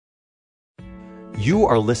You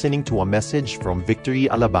are listening to a message from Victory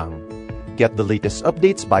Alabang. Get the latest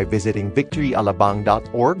updates by visiting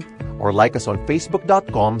victoryalabang.org or like us on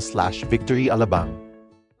facebook.com/victoryalabang.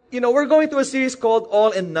 You know, we're going through a series called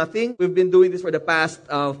All and Nothing. We've been doing this for the past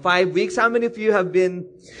 5 weeks. How many of you have been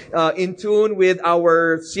in tune with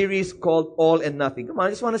our series called All and Nothing? Come on,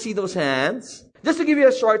 I just want to see those hands. Just to give you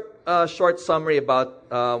a short summary about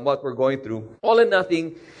what we're going through. All and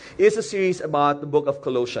Nothing is a series about the book of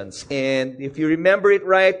Colossians. And if you remember it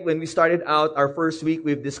right, when we started out our first week,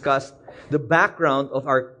 we've discussed the background of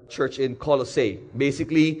our church in Colossae.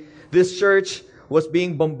 Basically, this church was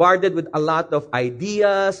being bombarded with a lot of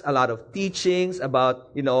ideas, a lot of teachings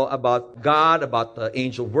about God, about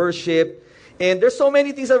angel worship. And there's so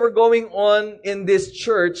many things that were going on in this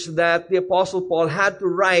church that the Apostle Paul had to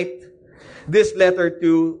write this letter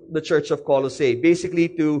to the church of Colossae, basically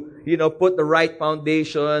to, put the right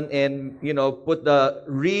foundation and, put the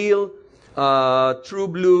real, true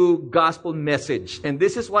blue gospel message. And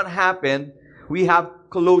this is what happened. We have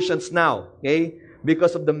Colossians now, okay?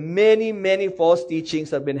 Because of the many, many false teachings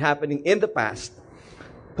that have been happening in the past.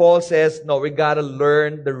 Paul says, no, we gotta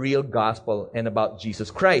learn the real gospel and about Jesus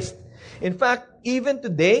Christ. In fact, even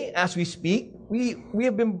today, as we speak, we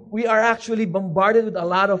are actually bombarded with a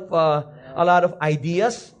lot of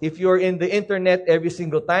ideas. If you're in the internet every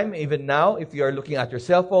single time, even now, if you are looking at your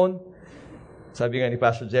cell phone, sabi nga ni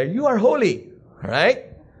Pastor Jerry, you are holy. Right?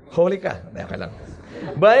 Holy ka.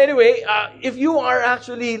 But anyway, if you are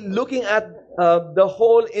actually looking at the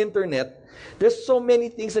whole internet, there's so many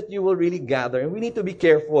things that you will really gather, and we need to be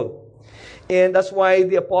careful. And that's why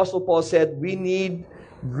the Apostle Paul said we need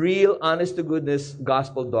real, honest-to-goodness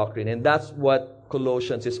gospel doctrine. And that's what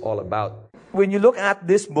Colossians is all about. When you look at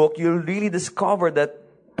this book, you'll really discover that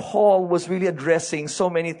Paul was really addressing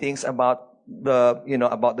so many things about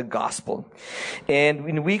the gospel. And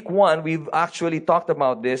in week 1, we've actually talked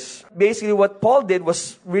about this. Basically, what Paul did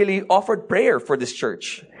was really offered prayer for this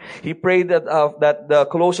church. He prayed that the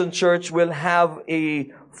Colossian church will have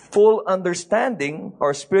a full understanding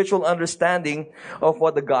or spiritual understanding of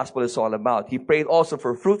what the gospel is all about. He prayed also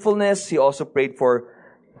for fruitfulness. He also prayed for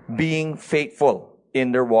being faithful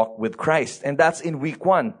in their walk with Christ. And that's in week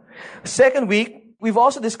 1. Second week, we've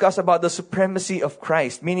also discussed about the supremacy of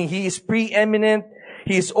Christ, meaning He is preeminent.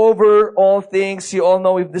 He is over all things. You all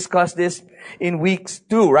know we've discussed this in weeks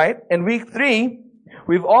 2, right? And week 3,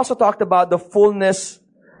 we've also talked about the fullness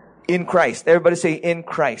in Christ. Everybody say, in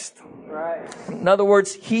Christ. Right. In other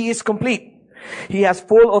words, He is complete. He has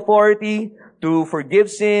full authority to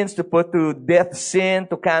forgive sins, to put to death sin,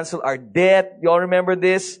 to cancel our debt. You all remember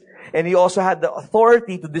this? And He also had the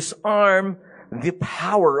authority to disarm the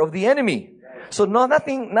power of the enemy. So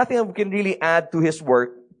nothing we can really add to His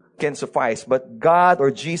work can suffice. But God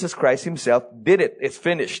or Jesus Christ Himself did it. It's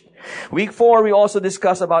finished. Week 4, we also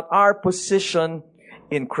discussed about our position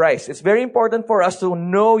in Christ. It's very important for us to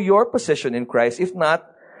know your position in Christ. If not,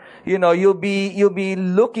 you'll be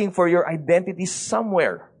looking for your identity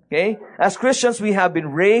somewhere. Okay? As Christians, we have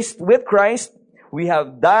been raised with Christ. We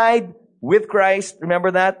have died with Christ.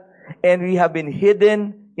 Remember that? And we have been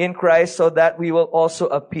hidden in Christ so that we will also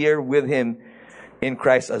appear with Him in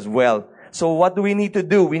Christ as well. So what do we need to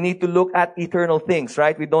do? We need to look at eternal things,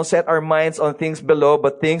 right? We don't set our minds on things below,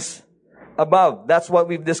 but things above. That's what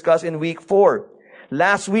we've discussed in week 4.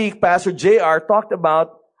 Last week, Pastor JR talked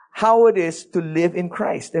about how it is to live in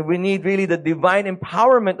Christ. And we need really the divine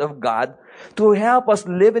empowerment of God to help us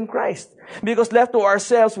live in Christ. Because left to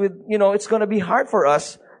ourselves, it's going to be hard for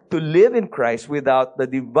us to live in Christ without the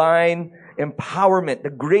divine empowerment, the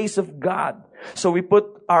grace of God. So we put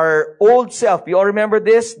our old self, you all remember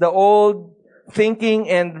this? The old thinking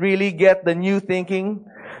and really get the new thinking,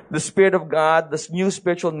 the Spirit of God, this new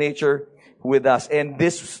spiritual nature with us. And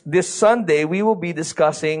this Sunday, we will be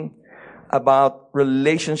discussing about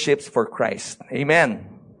relationships for Christ. Amen.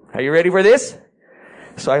 Are you ready for this?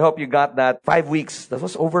 So I hope you got that. 5 weeks. That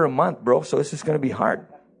was over a month, bro. So this is going to be hard.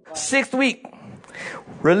 6th week.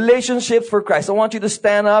 Relationships for Christ. I want you to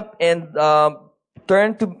stand up and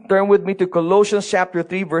turn with me to Colossians chapter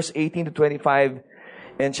 3, verse 18 to 25,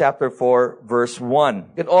 and chapter 4, verse 1.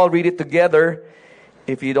 You can all read it together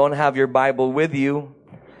if you don't have your Bible with you.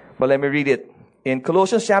 But let me read it. In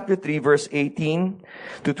Colossians chapter 3, verse 18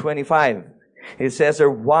 to 25, it says,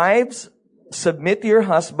 wives, submit to your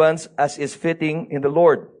husbands as is fitting in the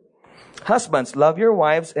Lord. Husbands, love your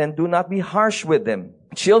wives and do not be harsh with them.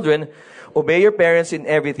 Children, obey your parents in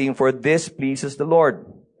everything, for this pleases the Lord.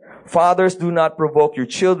 Fathers, do not provoke your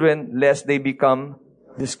children, lest they become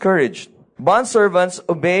discouraged. Bondservants,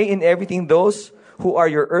 obey in everything those who are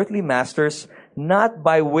your earthly masters, not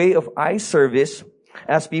by way of eye service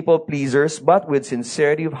as people pleasers, but with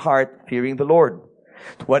sincerity of heart, fearing the Lord.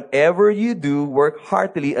 Whatever you do, work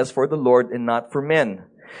heartily as for the Lord and not for men,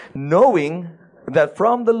 knowing that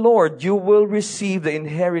from the Lord you will receive the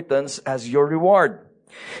inheritance as your reward.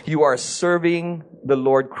 You are serving the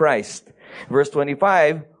Lord Christ. Verse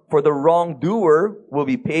 25, for the wrongdoer will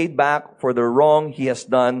be paid back for the wrong he has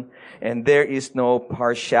done, and there is no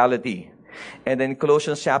partiality. And then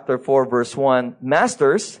Colossians chapter 4, verse 1,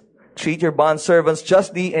 Masters, treat your bondservants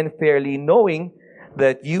justly and fairly, knowing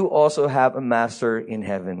that you also have a master in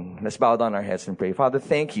heaven. Let's bow down our heads and pray. Father,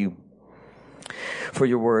 thank you for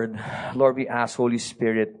your word. Lord, we ask, Holy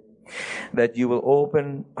Spirit, that you will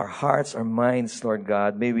open our hearts, our minds, Lord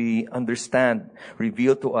God. May we understand,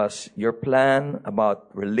 reveal to us your plan about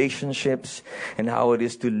relationships and how it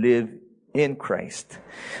is to live in Christ.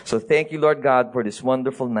 So thank you, Lord God, for this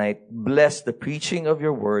wonderful night. Bless the preaching of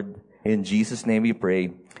your word. In Jesus' name we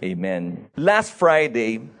pray. Amen. Last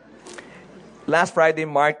Friday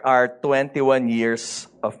marked our 21 years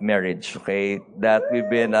of marriage. Okay, that we've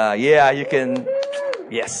been. You can.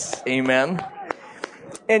 Yes, amen.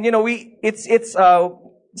 And it's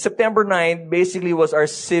September 9 basically was our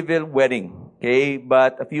civil wedding. Okay,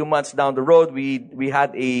 but a few months down the road, we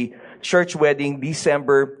had a church wedding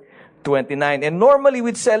December 29. And normally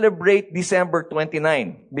we'd celebrate December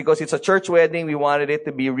 29 because it's a church wedding. We wanted it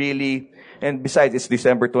to be really, and besides it's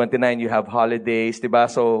December 29, you have holidays, diba?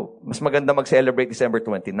 So mas maganda mag-celebrate December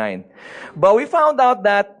 29. But we found out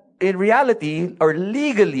that in reality, or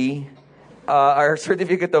legally, our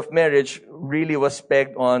certificate of marriage really was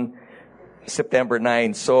pegged on September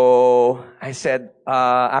 9. So I said,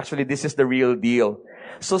 actually, this is the real deal.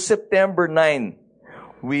 So September 9,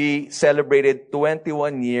 we celebrated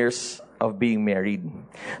 21 years of being married.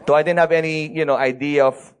 So I didn't have any, idea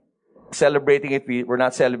of celebrating it. We're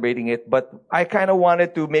not celebrating it, but I kind of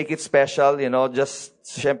wanted to make it special, just,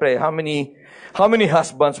 syempre, how many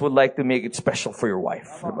husbands would like to make it special for your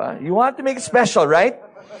wife? Diba? You want to make it special, right?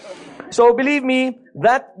 So believe me,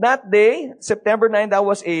 that day, September 9, that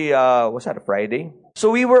was was that a Friday?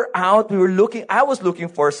 So we were out, I was looking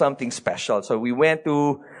for something special. So we went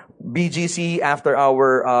to BGC after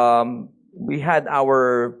we had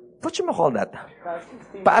our, what you call that?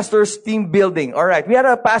 Pastor's team building. All right. We had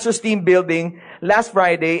a pastor's team building last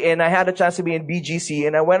Friday, and I had a chance to be in BGC,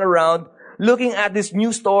 and I went around looking at these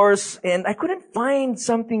new stores, and I couldn't find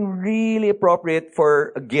something really appropriate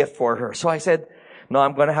for a gift for her. So I said, no,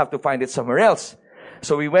 I'm going to have to find it somewhere else.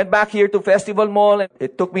 So we went back here to Festival Mall, and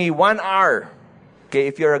it took me 1 hour. Okay.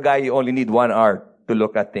 If you're a guy, you only need 1 hour to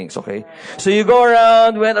look at things, okay? So you go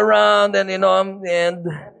around, went around, and and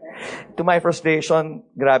to my frustration,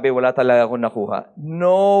 grabe, wala talaga akong nakuha.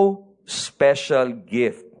 No special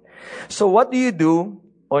gift. So what do you do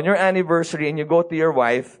on your anniversary and you go to your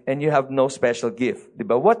wife and you have no special gift?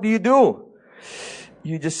 Diba? What do?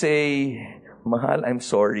 You just say, Mahal, I'm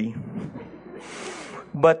sorry.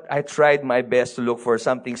 But I tried my best to look for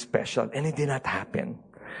something special and it did not happen.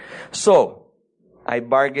 So, I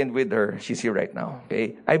bargained with her. She's here right now.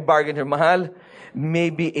 Okay? I bargained her, Mahal,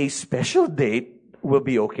 maybe a special date will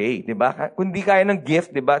be okay. Diba? Kung di kaya ng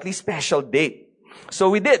gift, diba? At least special date.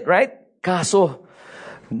 So we did, right? Kaso,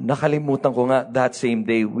 nakalimutan ko nga, that same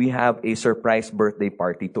day, we have a surprise birthday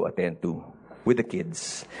party to attend to with the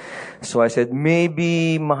kids. So I said,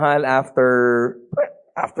 maybe, Mahal, after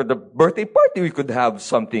the birthday party, we could have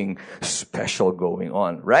something special going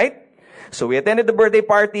on, right? So we attended the birthday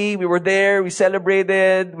party. We were there. We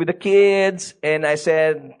celebrated with the kids. And I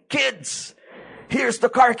said, kids, here's the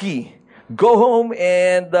car key. Go home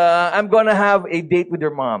and I'm going to have a date with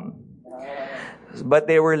your mom. But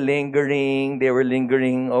they were lingering. They were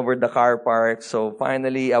lingering over the car park. So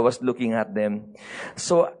finally, I was looking at them.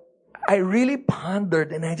 So I really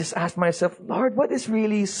pondered and I just asked myself, Lord, what is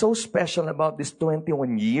really so special about this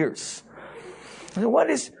 21 years?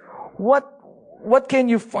 What can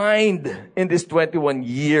you find in this 21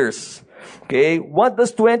 years? Okay, what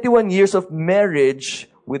does 21 years of marriage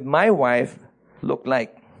with my wife look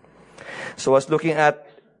like? So I was looking at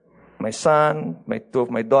my son, two of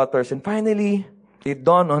my daughters, and finally, it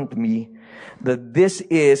dawned on me that this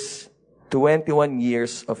is 21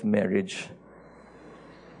 years of marriage.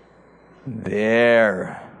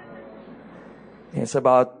 There. It's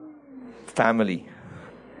about family.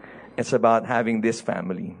 It's about having this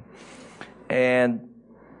family. And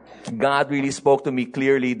God really spoke to me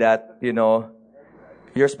clearly that,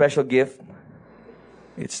 your special gift,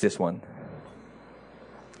 it's this one.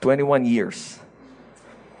 21 years.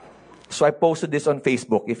 So I posted this on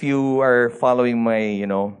Facebook. If you are following my,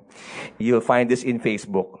 you'll find this in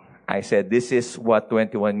Facebook. I said, this is what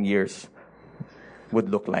 21 years would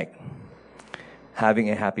look like.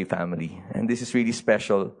 having a happy family. And this is really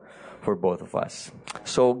special for both of us.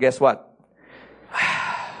 So guess what?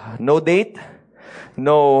 No date,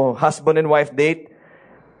 no husband and wife date,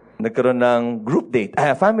 nagkaroon ng group date,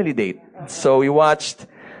 family date. So we watched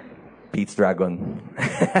Pete's Dragon.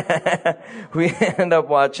 We end up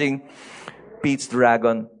watching Pete's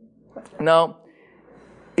Dragon. Now,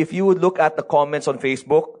 if you would look at the comments on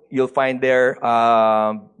Facebook, you'll find there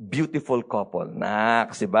beautiful couple.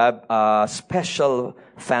 Kasi ba, special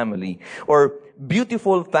family. Or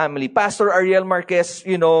beautiful family. Pastor Ariel Marquez,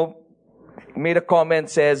 made a comment,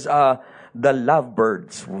 says, the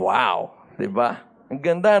lovebirds. Wow. Diba? Ang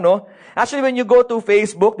ganda, no? Actually, when you go to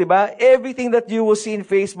Facebook, diba, everything that you will see in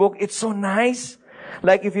Facebook, it's so nice.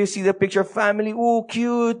 Like if you see the picture of family, ooh,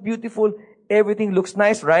 cute, beautiful, everything looks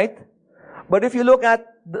nice, right? But if you look at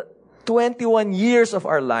the 21 years of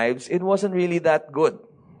our lives, it wasn't really that good.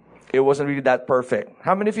 It wasn't really that perfect.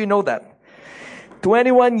 How many of you know that?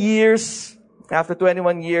 21 years, after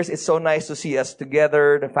 21 years, it's so nice to see us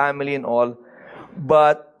together, the family and all.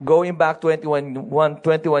 But going back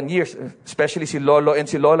 21 years, especially si Lolo and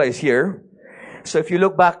si Lola is here. So if you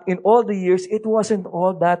look back in all the years, it wasn't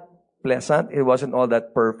all that pleasant. It wasn't all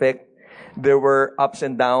that perfect. There were ups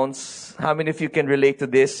and downs. How many of you can relate to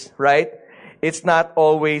this, right? It's not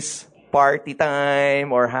always party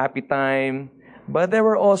time or happy time. But there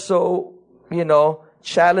were also,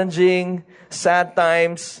 challenging, sad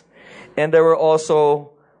times. And there were also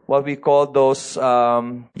what we call those,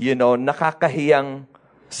 nakakahiyang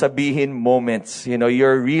sabihin moments.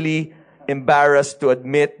 You're really embarrassed to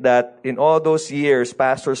admit that in all those years,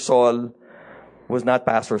 Pastor Saul was not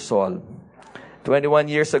Pastor Saul. 21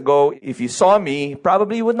 years ago, if you saw me,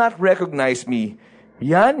 probably you would not recognize me.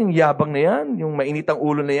 Yan, yung yabang na yan, yung mainitang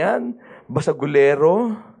ulo na yan,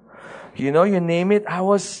 basagulero, you name it.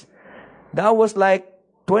 that was like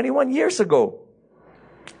 21 years ago.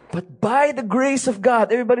 But by the grace of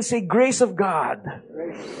God, everybody say grace of God.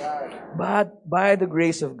 Grace of God. But by the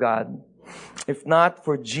grace of God, if not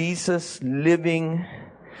for Jesus living,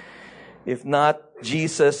 if not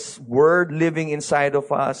Jesus' word living inside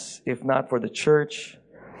of us, if not for the church,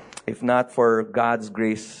 if not for God's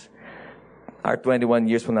grace, our 21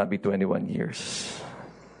 years will not be 21 years.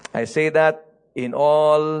 I say that in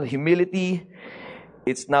all humility.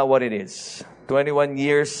 It's not what it is. 21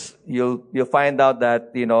 years, you'll find out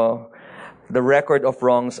that, the record of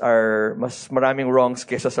wrongs are mas maraming wrongs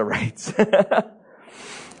kesa sa rights.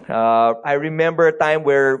 I remember a time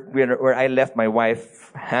where I left my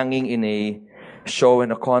wife hanging in a show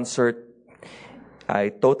and a concert. I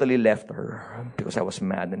totally left her because I was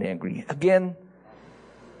mad and angry. Again,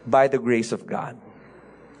 by the grace of God.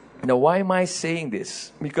 Now, why am I saying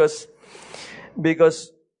this? Because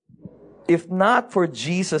if not for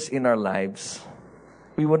Jesus in our lives,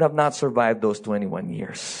 we would have not survived those 21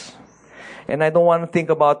 years. And I don't want to think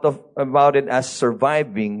about it as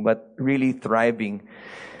surviving, but really thriving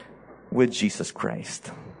with Jesus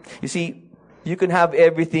Christ. You see, you can have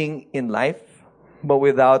everything in life, but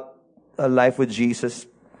without a life with Jesus,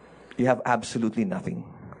 you have absolutely nothing.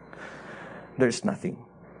 There's nothing.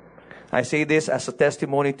 I say this as a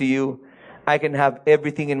testimony to you. I can have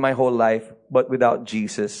everything in my whole life, but without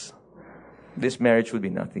Jesus, this marriage would be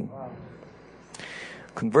nothing.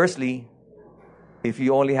 Conversely, if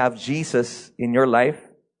you only have Jesus in your life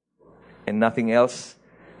and nothing else,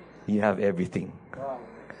 you have everything.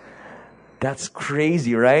 That's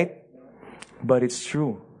crazy, right? But it's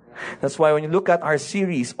true. That's why when you look at our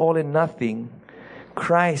series, All and Nothing,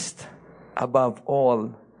 Christ above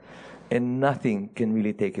all, and nothing can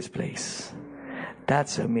really take His place.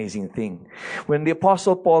 That's an amazing thing. When the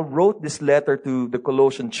Apostle Paul wrote this letter to the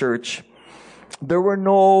Colossian church, there were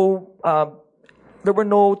no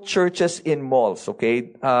churches in malls,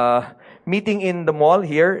 okay? Meeting in the mall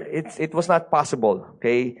here, it was not possible,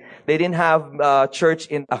 okay? They didn't have church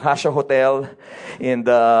in Acacia Hotel, in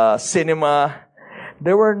the cinema.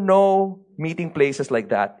 There were no meeting places like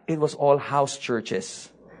that. It was all house churches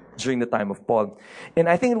during the time of Paul. And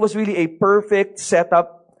I think it was really a perfect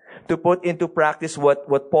setup to put into practice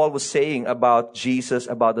what Paul was saying about Jesus,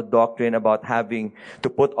 about the doctrine, about having to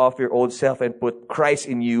put off your old self and put Christ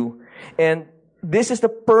in you. And this is the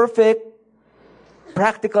perfect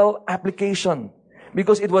practical application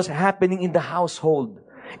because it was happening in the household.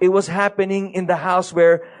 It was happening in the house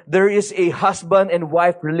where there is a husband and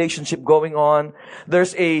wife relationship going on.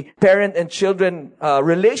 There's a parent and children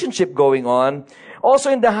relationship going on.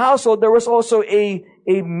 Also in the household, there was also a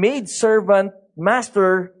maid-servant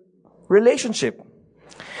master relationship.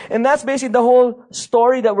 And that's basically the whole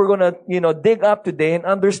story that we're going to, dig up today and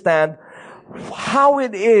understand how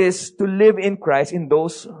it is to live in Christ in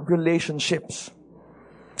those relationships.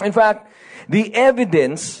 In fact, the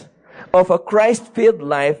evidence of a Christ-filled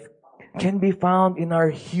life can be found in our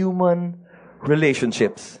human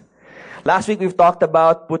relationships. Last week we've talked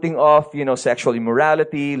about putting off, sexual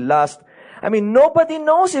immorality, lust. I mean, nobody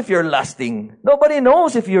knows if you're lusting. Nobody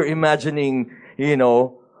knows if you're imagining,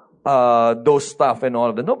 those stuff and all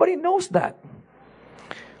of that. Nobody knows that.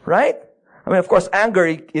 Right? I mean, of course, anger,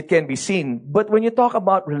 it can be seen. But when you talk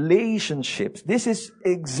about relationships, this is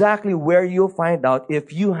exactly where you'll find out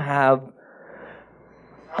if you have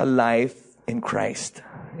a life in Christ.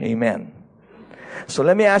 Amen. So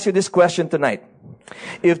let me ask you this question tonight.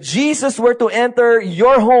 If Jesus were to enter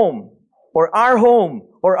your home, or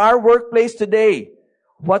our workplace today,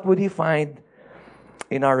 what would He find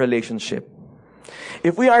in our relationship?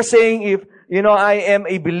 If we are saying, I am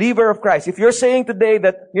a believer of Christ. If you're saying today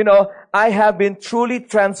that, I have been truly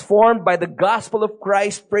transformed by the gospel of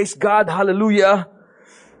Christ, praise God, hallelujah,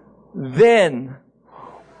 then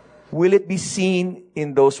will it be seen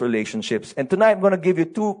in those relationships? And tonight I'm going to give you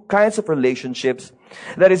two kinds of relationships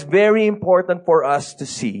that is very important for us to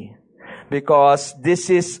see, because this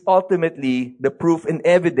is ultimately the proof and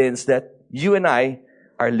evidence that you and I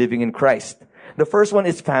are living in Christ. The first one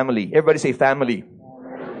is family. Everybody say family.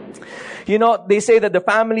 They say that the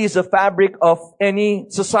family is the fabric of any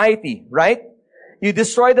society, right? You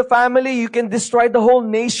destroy the family, you can destroy the whole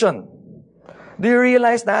nation. Do you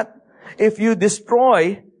realize that? If you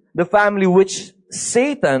destroy the family, which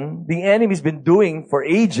Satan, the enemy, has been doing for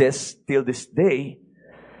ages till this day,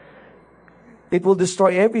 it will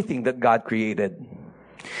destroy everything that God created.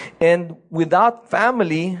 And without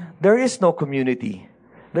family, there is no community.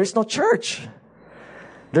 There's no church.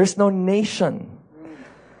 There's no nation.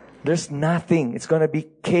 There's nothing. It's going to be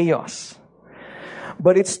chaos.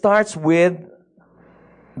 But it starts with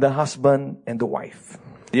the husband and the wife.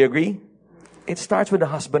 Do you agree? It starts with the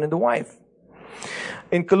husband and the wife.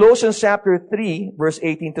 In Colossians chapter 3, verse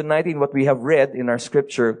 18 to 19, what we have read in our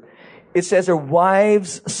scripture, it says,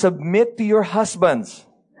 wives, submit to your husbands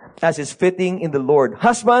as is fitting in the Lord.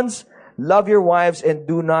 Husbands, love your wives and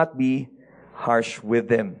do not be harsh with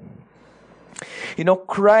them.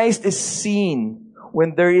 Christ is seen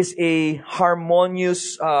when there is a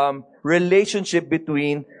harmonious relationship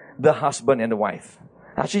between the husband and the wife.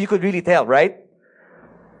 Actually, you could really tell, right?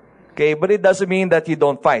 Okay, but it doesn't mean that you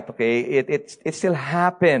don't fight, okay? It still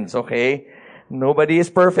happens, okay? Nobody is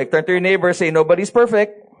perfect. Turn to your neighbor and say, nobody's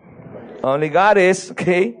perfect. Only God is,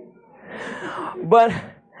 okay? But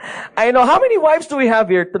I know, how many wives do we have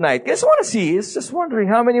here tonight? Guys, I want to see. It's just wondering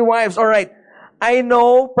how many wives. All right. I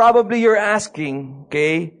know probably you're asking,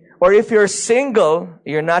 okay? Or if you're single,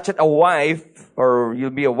 you're not yet a wife, or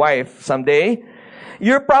you'll be a wife someday.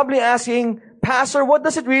 You're probably asking, Pastor, what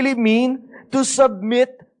does it really mean to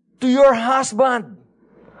submit to your husband?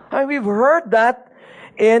 I mean, we've heard that.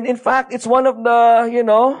 And in fact, it's one of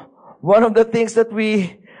the things that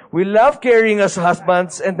we love carrying as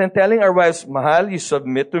husbands and then telling our wives, Mahal, you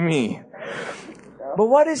submit to me. But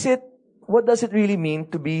what is it? What does it really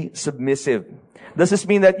mean to be submissive? Does this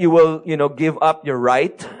mean that you will, give up your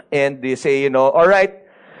right and they say, all right,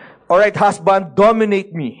 husband,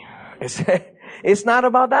 dominate me? It's not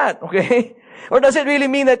about that, okay? Or does it really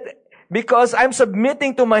mean that because I'm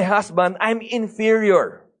submitting to my husband, I'm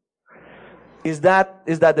inferior? Is that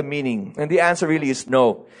the meaning? And the answer really is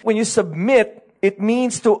no. When you submit, it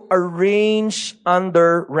means to arrange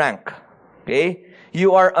under rank. Okay?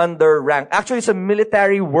 You are under rank. Actually, it's a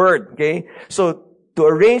military word. Okay? So, to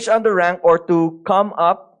arrange under rank or to come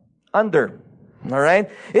up under. Alright?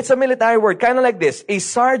 It's a military word. Kind of like this. A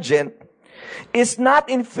sergeant is not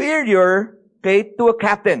inferior, okay, to a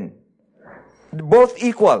captain. Both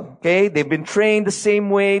equal. Okay? They've been trained the same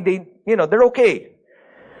way. They're okay.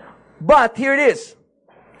 But here it is.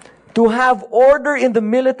 To have order in the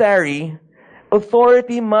military,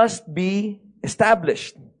 authority must be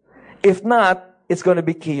established. If not, it's going to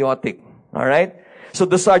be chaotic. All right? So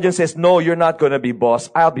the sergeant says, no, you're not going to be boss.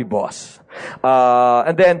 I'll be boss.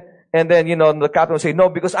 And then, the captain will say, no,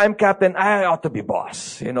 because I'm captain, I ought to be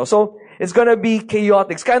boss. So it's going to be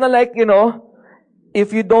chaotic. It's kind of like,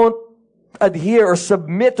 if you don't adhere or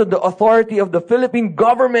submit to the authority of the Philippine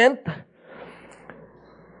government,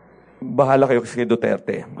 bahala kayo kay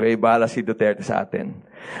Duterte. Okay? Bahala si Duterte sa atin.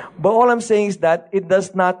 But all I'm saying is that it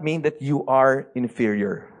does not mean that you are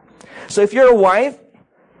inferior. So if you're a wife,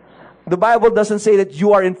 the Bible doesn't say that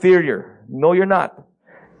you are inferior. No, you're not.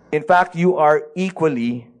 In fact, you are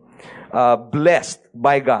equally blessed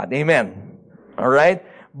by God. Amen. All right?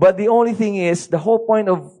 But the only thing is, the whole point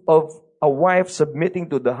of a wife submitting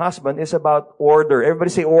to the husband is about order. Everybody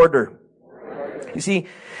say order. You see,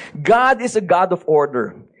 God is a God of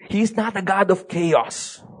order. He's not a God of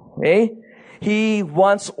chaos. Okay? He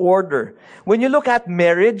wants order. When you look at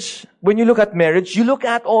marriage, you look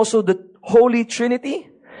at also the Holy Trinity.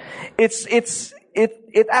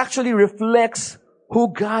 It actually reflects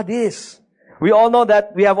who God is. We all know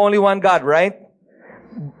that we have only one God, right?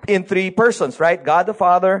 In three persons, right? God the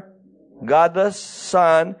Father, God the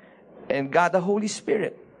Son, and God the Holy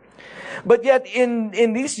Spirit. But yet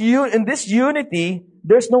in this unity,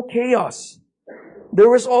 there's no chaos. There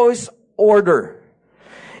was always order.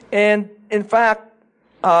 And in fact,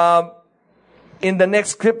 in the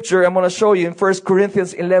next scripture, I'm going to show you in 1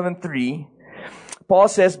 Corinthians 11:3, Paul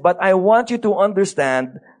says, "But I want you to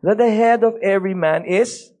understand that the head of every man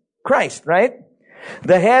is Christ," right?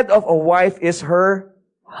 The head of a wife is her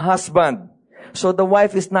husband. So the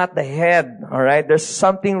wife is not the head, all right? There's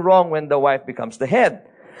something wrong when the wife becomes the head,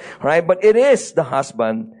 all right? But it is the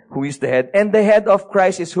husband who is the head. And the head of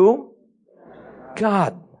Christ is who?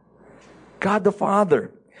 God. God the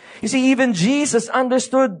Father. You see, even Jesus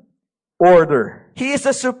understood order. He is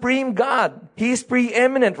the supreme God. He is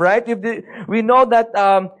preeminent, right? We know that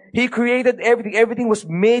He created everything. Everything was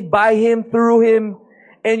made by Him, through Him.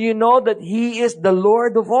 And you know that He is the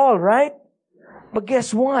Lord of all, right? But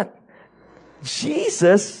guess what?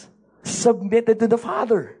 Jesus submitted to the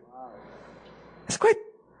Father. It's quite,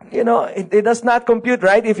 it does not compute,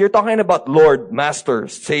 right? If you're talking about Lord, Master,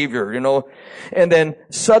 Savior, and then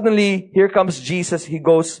suddenly here comes Jesus.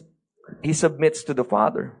 He submits to the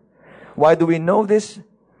Father. Why do we know this?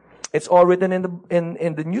 It's all written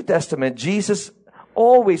in the New Testament. Jesus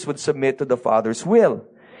always would submit to the Father's will.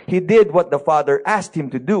 He did what the Father asked Him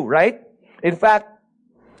to do, right? In fact,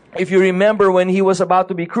 if you remember when He was about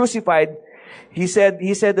to be crucified, He said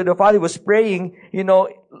to the Father, He was praying,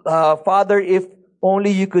 Father, if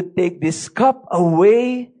only You could take this cup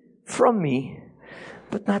away from me,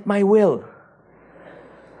 but not my will.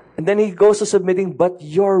 And then He goes to submitting, but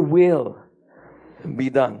Your will be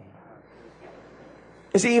done.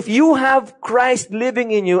 You see, if you have Christ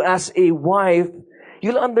living in you as a wife,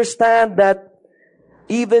 you'll understand that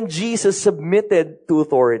even Jesus submitted to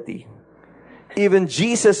authority. Even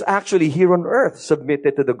Jesus actually here on earth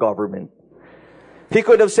submitted to the government. He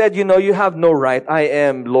could have said, you have no right. I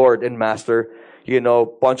am Lord and Master.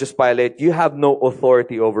 Pontius Pilate, you have no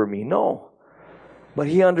authority over me. No. But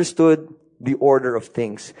He understood the order of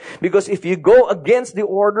things. Because if you go against the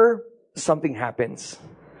order, something happens.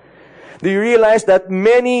 Do you realize that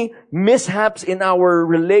many mishaps in our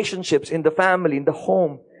relationships, in the family, in the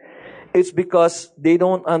home, it's because they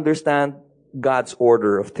don't understand God's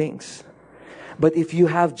order of things. But if you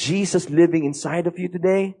have Jesus living inside of you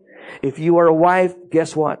today, if you are a wife,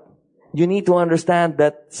 guess what? You need to understand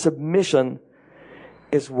that submission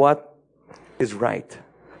is what is right.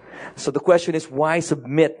 So the question is, why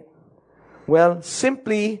submit? Well,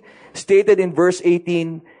 simply stated in verse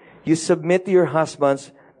 18, you submit to your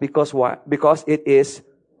husbands because what? Because it is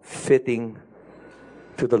fitting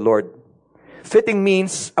to the Lord. Fitting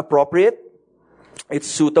means appropriate. It's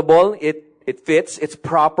suitable. It fits. It's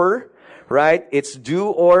proper, right? It's due,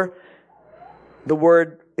 or the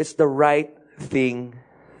word, it's the right thing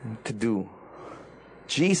to do.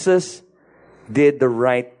 Jesus did the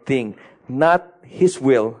right thing. Not His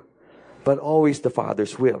will, but always the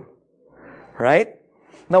Father's will. Right?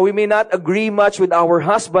 Now, we may not agree much with our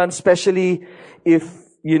husbands, especially if,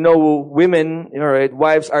 women, right,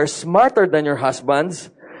 wives are smarter than your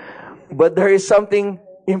husbands. But there is something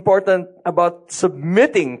important about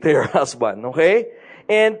submitting to your husband, okay?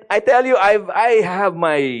 And I tell you, I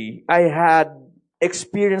had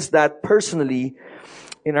experienced that personally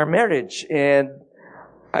in our marriage. And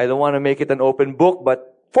I don't want to make it an open book,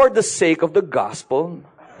 but for the sake of the gospel,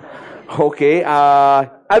 okay,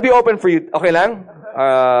 I'll be open for you. Okay lang?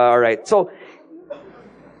 Alright. So,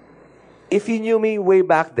 if you knew me way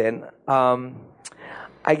back then,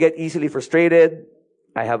 I get easily frustrated.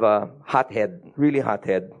 I have a hot head, really hot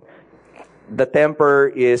head. The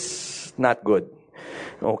temper is not good.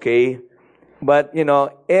 Okay? But,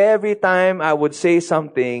 every time I would say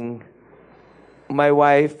something, my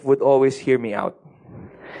wife would always hear me out.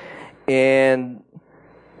 And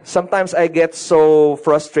sometimes I get so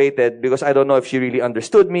frustrated because I don't know if she really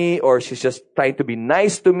understood me or she's just trying to be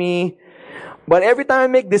nice to me. But every time I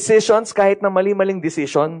make decisions, kahit na mali-maling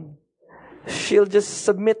decision, she'll just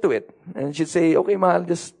submit to it. And she'd say, okay, mahal,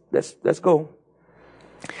 just let's go.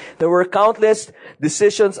 There were countless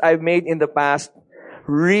decisions I've made in the past,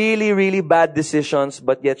 really, really bad decisions,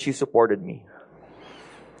 but yet she supported me.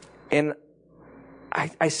 And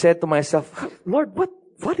I said to myself, Lord,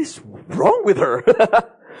 what is wrong with her?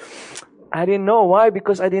 I didn't know. Why?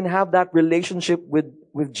 Because I didn't have that relationship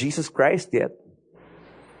with Jesus Christ yet.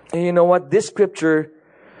 And you know what? This scripture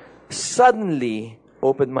suddenly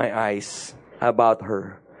opened my eyes about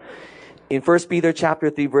her. In 1 Peter chapter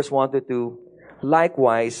 3, verse 1 to 2,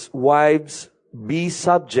 likewise, wives, be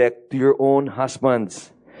subject to your own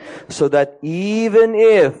husbands, so that even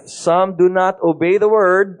if some do not obey the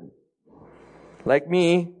word, like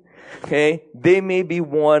me, okay, they may be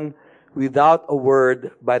won without a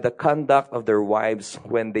word by the conduct of their wives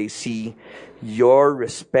when they see your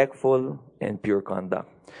respectful and pure conduct.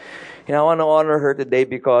 And I want to honor her today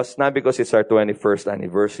not because it's our 21st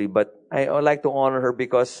anniversary, but I would like to honor her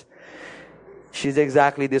because she's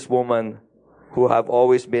exactly this woman who have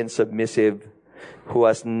always been submissive, who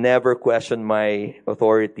has never questioned my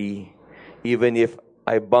authority, even if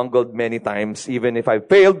I bungled many times, even if I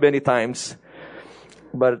failed many times.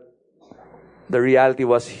 But the reality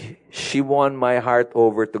was she won my heart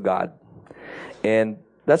over to God. And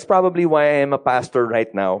that's probably why I am a pastor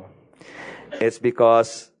right now. It's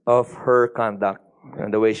because of her conduct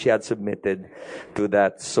and the way she had submitted to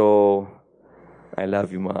that. So, I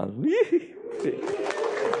love you, Mahal.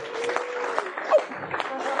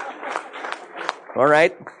 All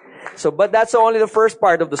right. So, but that's only the first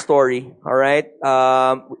part of the story. All right.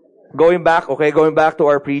 Going back to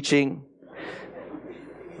our preaching.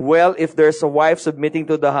 Well, if there's a wife submitting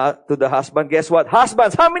to the husband, guess what?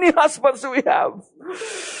 Husbands, how many husbands do we have?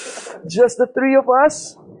 Just the three of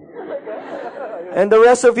us? And the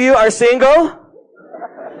rest of you are single?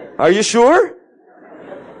 Are you sure?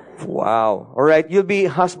 Wow. All right, you'll be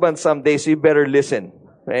husbands someday, so you better listen.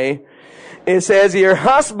 Okay? It says here,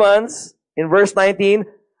 husbands, in verse 19,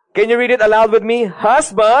 can you read it aloud with me?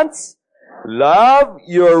 Husbands, love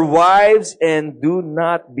your wives and do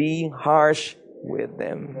not be harsh with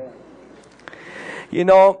them. You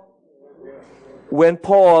know, when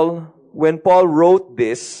Paul wrote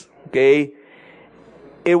this, okay,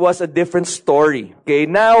 it was a different story. Okay,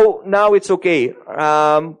 now it's okay.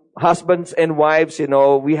 Husbands and wives, you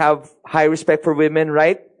know, we have high respect for women,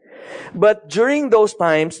 right? But during those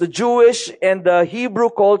times, the Jewish and the Hebrew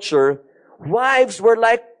culture, wives were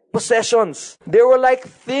like possessions. They were like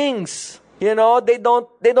things. You know, they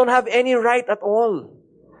don't have any right at all.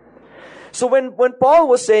 So when Paul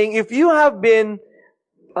was saying, if you have been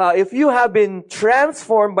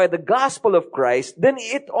transformed by the gospel of Christ, then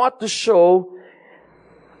it ought to show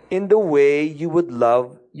in the way you would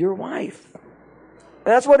love your wife.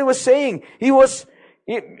 And that's what he was saying.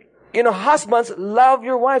 Husbands, love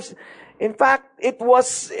your wives. In fact, it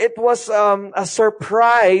was a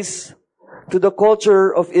surprise to the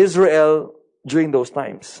culture of Israel during those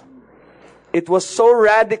times. It was so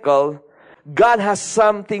radical. God has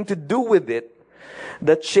something to do with it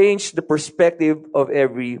that changed the perspective of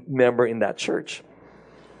every member in that church.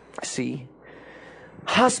 See,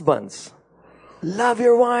 husbands, love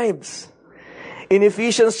your wives. In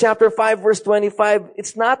Ephesians chapter 5, verse 25,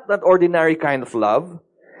 it's not that ordinary kind of love.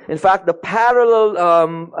 In fact, the parallel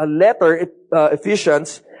letter,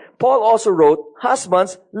 Ephesians, Paul also wrote,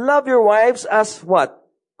 husbands, love your wives as what?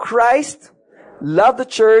 Christ loved the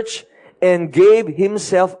church and gave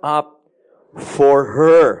himself up for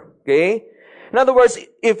her. Okay? In other words,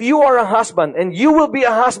 if you are a husband, and you will be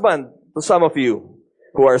a husband to some of you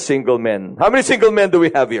who are single men. How many single men do we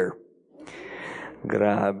have here?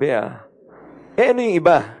 Grabe ah. Ano yung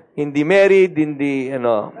iba? Hindi married, hindi,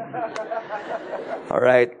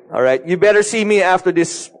 Alright. You better see me after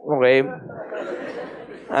this, okay?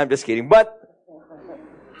 I'm just kidding. But,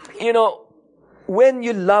 when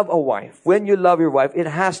you love a wife, when you love your wife, it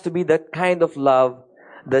has to be that kind of love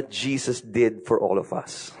that Jesus did for all of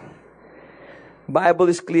us. Bible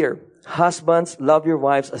is clear. Husbands, love your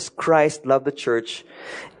wives as Christ loved the church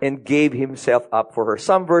and gave himself up for her.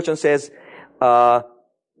 Some version says,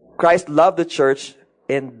 Christ loved the church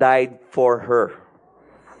and died for her.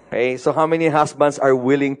 Okay, so how many husbands are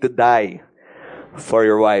willing to die for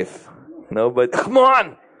your wife? No, but come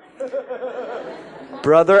on!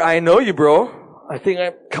 Brother, I know you, bro.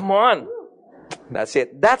 Come on. That's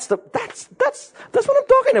it. That's what I'm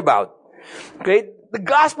talking about. Okay? The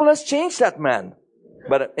gospel has changed that man.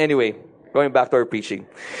 But anyway, going back to our preaching.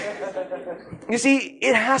 You see,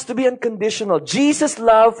 it has to be unconditional. Jesus'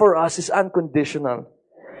 love for us is unconditional.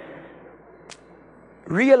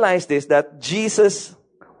 Realize this, that Jesus,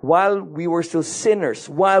 while we were still sinners,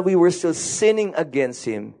 while we were still sinning against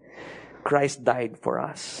him, Christ died for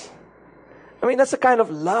us. I mean, that's the kind of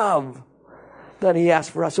love that he has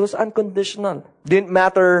for us. It was unconditional. Didn't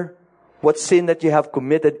matter what sin that you have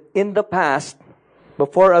committed in the past,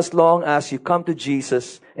 but for as long as you come to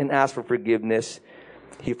Jesus and ask for forgiveness,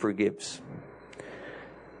 he forgives.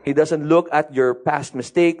 He doesn't look at your past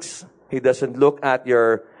mistakes. He doesn't look at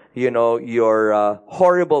your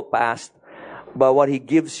horrible past. But what He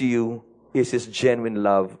gives you is His genuine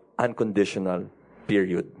love, unconditional,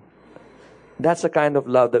 period. That's the kind of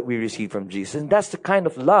love that we receive from Jesus. And that's the kind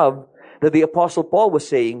of love that the Apostle Paul was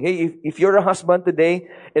saying. Hey, if you're a husband today,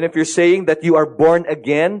 and if you're saying that you are born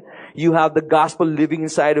again, you have the gospel living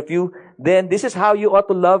inside of you, then this is how you ought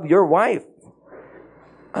to love your wife.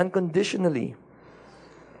 Unconditionally.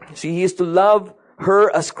 See, He is to love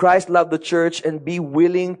her as Christ loved the church and be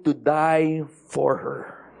willing to die for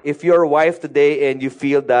her. If you're a wife today and you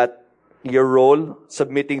feel that your role,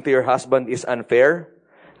 submitting to your husband, is unfair,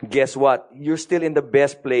 guess what? You're still in the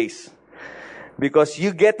best place. Because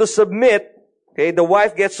you get to submit, okay? The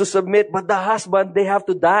wife gets to submit, but the husband, they have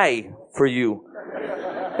to die for you.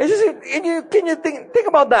 Can you think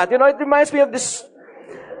about that? It reminds me of this,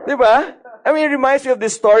 diba? I mean, it reminds me of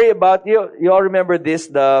this story about, you all remember this,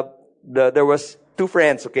 there was two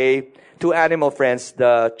friends, okay? Two animal friends,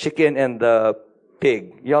 the chicken and the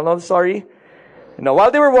pig. You all know the story? While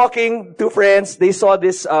they were walking, two friends, they saw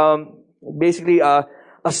this, basically, a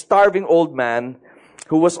starving old man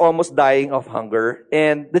who was almost dying of hunger.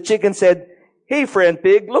 And the chicken said, "Hey, friend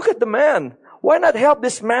pig, look at the man. Why not help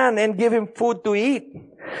this man and give him food to eat?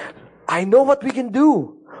 I know what we can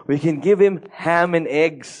do. We can give him ham and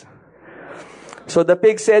eggs." So the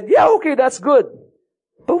pig said, "Yeah, okay, that's good.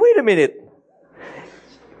 But wait a minute.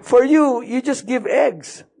 For you, you just give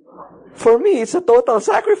eggs. For me, it's a total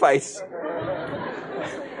sacrifice."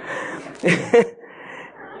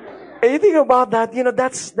 And you think about that,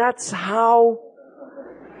 that's how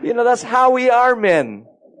we are, men.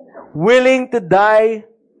 Willing to die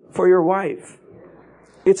for your wife.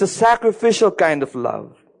 It's a sacrificial kind of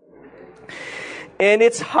love. And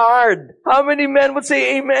it's hard. How many men would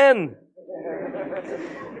say amen?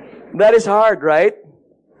 That is hard, right?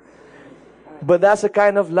 But that's the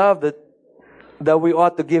kind of love that we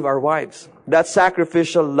ought to give our wives. That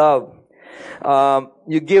sacrificial love.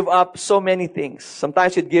 You give up so many things.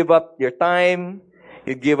 Sometimes you give up your time.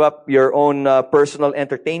 You give up your own personal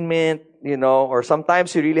entertainment, or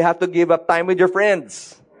sometimes you really have to give up time with your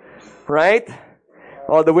friends. Right?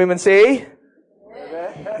 All the women say?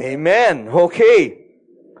 Amen. Amen. Okay.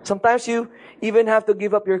 Sometimes you even have to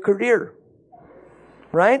give up your career.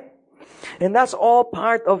 Right? And that's all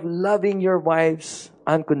part of loving your wives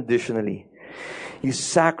unconditionally. You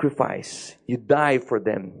sacrifice. You die for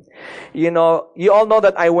them. You all know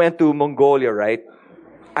that I went to Mongolia, right?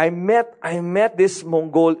 I met this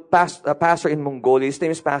pastor in Mongolia. His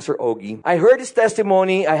name is Pastor Ogi. I heard his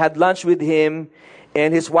testimony. I had lunch with him,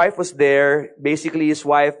 and his wife was there. Basically, his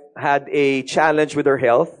wife had a challenge with her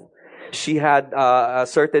health. She had a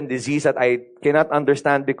certain disease that I cannot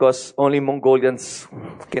understand because only Mongolians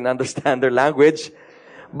can understand their language.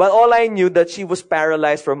 But all I knew that she was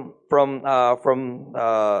paralyzed from top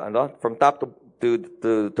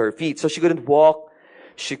to her feet. So she couldn't walk.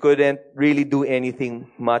 She couldn't really do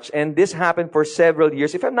anything much. And this happened for several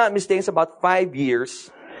years. If I'm not mistaken, it's about 5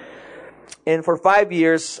 years. And for 5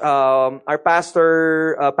 years, our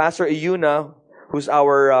pastor, Pastor Iyuna, who's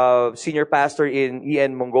our senior pastor in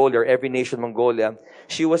EN Mongolia, or Every Nation Mongolia,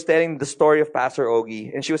 she was telling the story of Pastor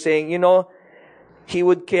Ogi. And she was saying, he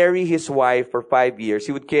would carry his wife for 5 years.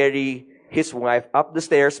 He would carry his wife up the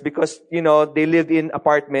stairs because, they lived in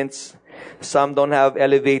apartments. Some don't have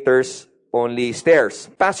elevators, only stairs.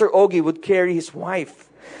 Pastor Ogi would carry his wife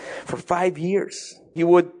for 5 years. He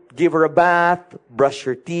would give her a bath, brush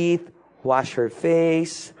her teeth, wash her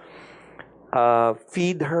face,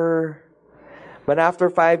 feed her. But after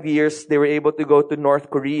 5 years, they were able to go to North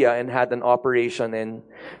Korea and had an operation. And,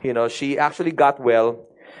 she actually got well.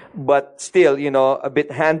 But still, a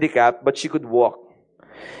bit handicapped, but she could walk.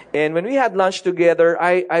 And when we had lunch together,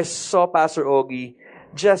 I saw Pastor Ogi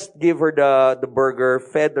just give her the burger,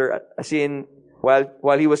 fed her, as in,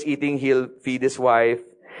 while he was eating, he'll feed his wife,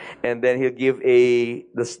 and then he'll give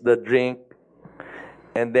the drink,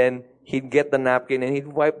 and then he'd get the napkin and he'd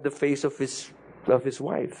wipe the face of his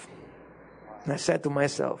wife. And I said to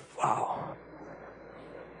myself, wow.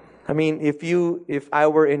 I mean, if I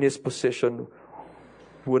were in his position,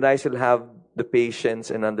 would I still have the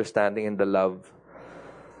patience and understanding and the love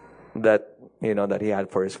that he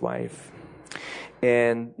had for his wife?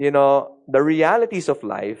 And, the realities of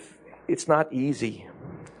life, it's not easy.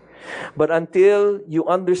 But until you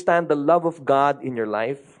understand the love of God in your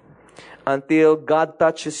life, until God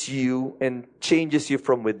touches you and changes you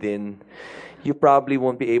from within, you probably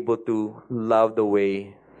won't be able to love the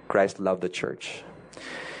way Christ loved the church.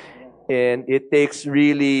 And it takes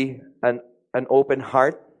really an open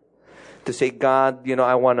heart to say, God,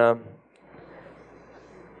 I wanna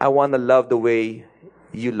love the way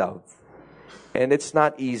you love. And it's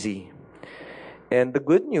not easy. And the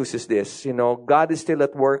good news is this, God is still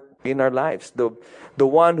at work in our lives. The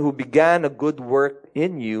one who began a good work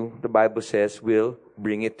in you, the Bible says, will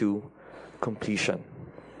bring it to completion.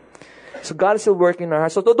 So God is still working in our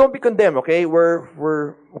hearts. So don't be condemned, okay?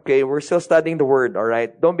 We're still studying the Word, all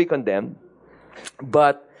right? Don't be condemned.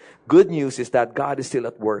 But good news is that God is still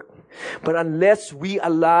at work. But unless we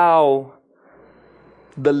allow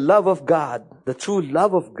the love of God, the true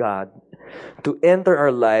love of God, to enter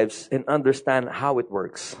our lives and understand how it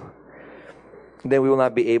works, then we will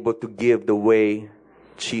not be able to give the way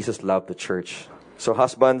Jesus loved the church. So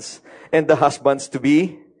husbands and the husbands to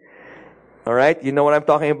be, all right, you know what I'm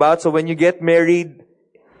talking about? So when you get married,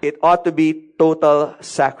 it ought to be total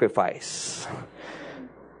sacrifice.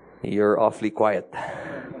 You're awfully quiet.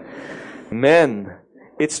 Men,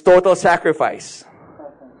 it's total sacrifice.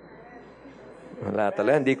 Wala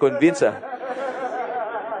talaga, hindi convinced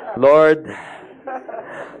Lord,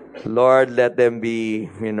 let them be,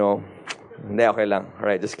 hindi, okay lang.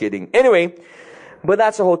 Alright, just kidding. Anyway, but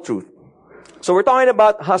that's the whole truth. So we're talking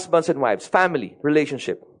about husbands and wives, family,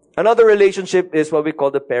 relationship. Another relationship is what we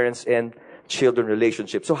call the parents and children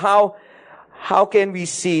relationship. So how can we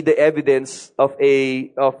see the evidence of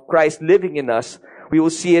Christ living in us? We will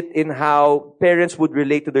see it in how parents would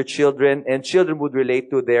relate to their children and children would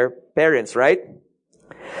relate to their parents, right?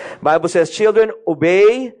 Bible says, children,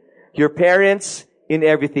 obey your parents in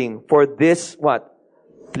everything. For this, what?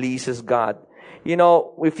 Pleases God.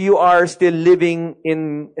 If you are still living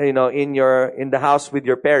in the house with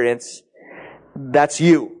your parents, that's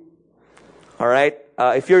you. Alright?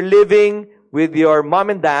 If you're living with your mom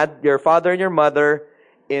and dad, your father and your mother,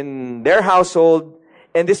 in their household,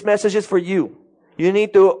 and this message is for you. You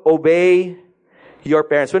need to obey your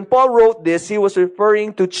parents. When Paul wrote this, he was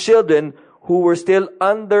referring to children who were still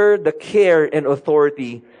under the care and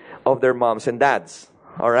authority of their moms and dads.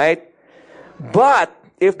 Alright? But,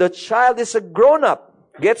 if the child is a grown-up,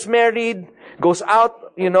 gets married, goes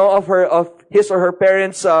out, of his or her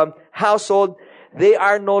parents' household, they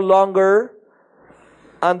are no longer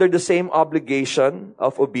under the same obligation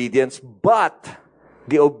of obedience, but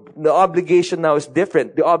the obligation now is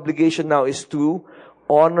different. The obligation now is to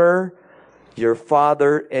honor your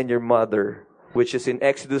father and your mother, which is in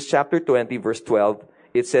Exodus chapter 20, verse 12.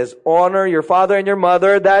 It says, honor your father and your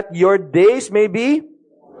mother that your days may be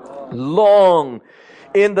long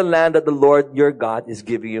in the land that the Lord your God is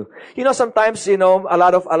giving you. Sometimes, a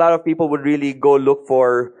lot of people would really go look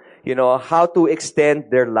for, how to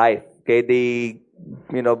extend their life. Okay, they,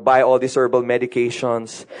 buy all these herbal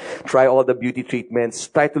medications, try all the beauty treatments,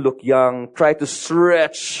 try to look young, try to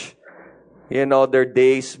stretch, their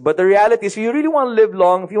days. But the reality is, if you really want to live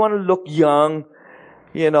long, if you want to look young,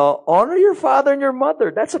 honor your father and your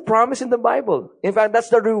mother. That's a promise in the Bible. In fact, that's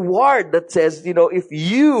the reward that says, if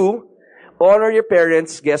you honor your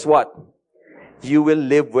parents, guess what? You will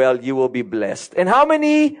live well, you will be blessed. And how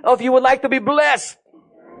many of you would like to be blessed?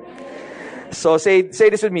 So say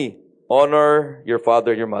this with me. Honor your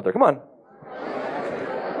father and your mother. Come on.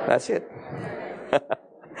 That's it.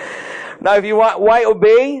 Now, if you want, why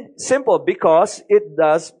obey? Simple, because it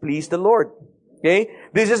does please the Lord. Okay?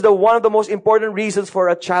 This is one of the most important reasons for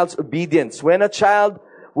a child's obedience. When a child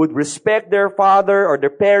would respect their father or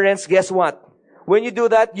their parents, guess what? When you do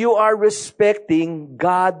that, you are respecting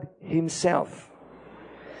God Himself.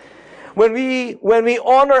 When we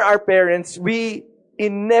honor our parents, we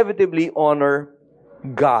inevitably honor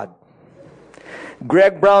God.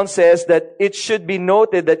 Greg Brown says that it should be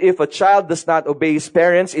noted that if a child does not obey his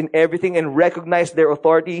parents in everything and recognize their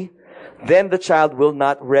authority, then the child will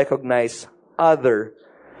not recognize other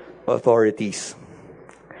authorities.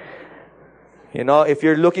 If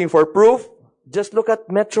you're looking for proof, just look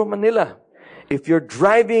at Metro Manila. If you're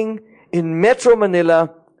driving in Metro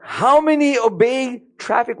Manila, how many obey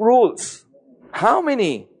traffic rules? How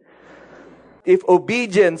many? If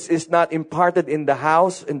obedience is not imparted in the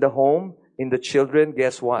house, in the home, in the children,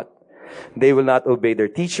 guess what? They will not obey their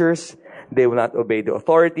teachers. They will not obey the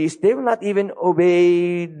authorities. They will not even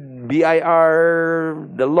obey BIR,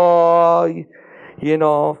 the law. You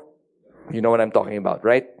know what I'm talking about,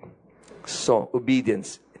 right? So,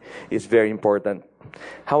 obedience is very important.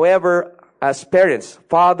 However, as parents,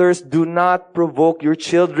 fathers, do not provoke your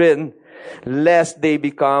children lest they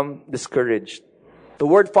become discouraged. The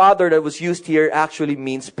word father that was used here actually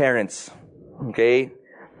means parents. Okay?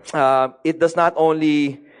 It does not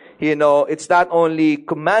only, it's not only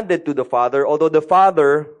commanded to the father, although the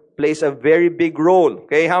father plays a very big role.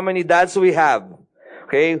 Okay? How many dads do we have?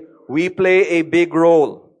 Okay? We play a big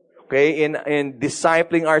role. Okay? In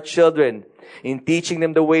discipling our children, in teaching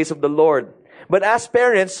them the ways of the Lord. But as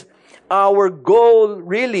parents, our goal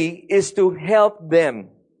really is to help them,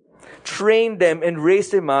 train them, and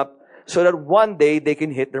raise them up so that one day they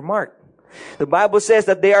can hit their mark. The Bible says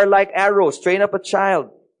that they are like arrows. Train up a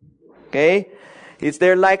child. Okay?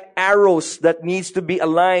 They're like arrows that needs to be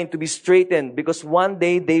aligned, to be straightened, because one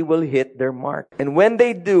day they will hit their mark. And when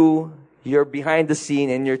they do, you're behind the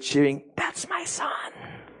scene and you're cheering, "That's my son.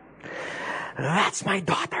 That's my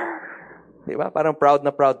daughter." Diba? Parang proud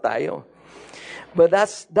na proud tayo. But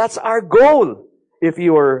that's our goal if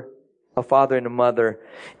you are a father and a mother.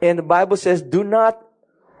 And the Bible says, do not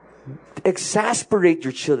exasperate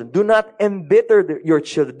your children. Do not embitter your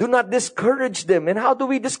children. Do not discourage them. And how do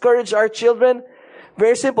we discourage our children?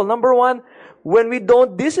 Very simple. Number one, when we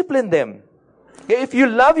don't discipline them. Okay, if you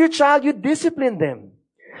love your child, you discipline them.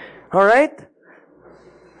 Alright?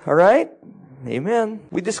 Alright? Amen.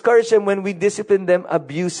 We discourage them when we discipline them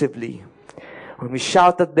abusively. When we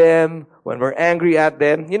shout at them, when we're angry at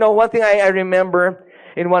them. You know, one thing I remember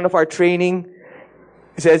in one of our training,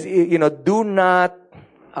 it says, do not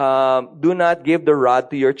give the rod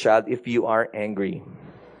to your child if you are angry.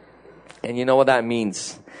 And you know what that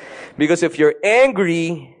means? Because if you're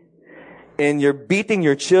angry and you're beating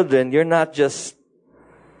your children, you're not just,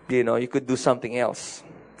 you could do something else.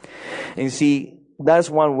 And you see, that's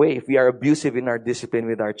one way if we are abusive in our discipline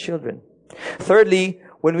with our children. Thirdly,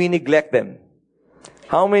 when we neglect them.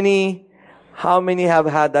 How many have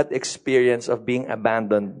had that experience of being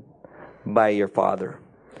abandoned by your father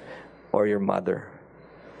or your mother?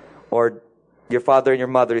 Or your father and your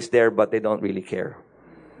mother is there, but they don't really care.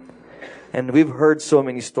 And we've heard so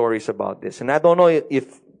many stories about this. And I don't know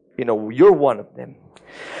if, you're one of them.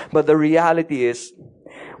 But the reality is,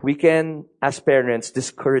 we can, as parents,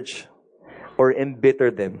 discourage or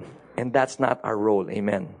embitter them. And that's not our role.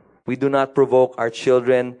 Amen. We do not provoke our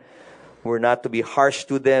children. We're not to be harsh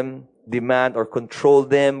to them, demand or control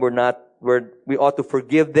them. We ought to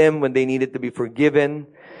forgive them when they needed to be forgiven.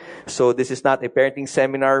 So this is not a parenting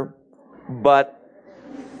seminar, but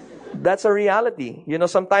that's a reality.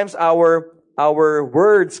 Sometimes our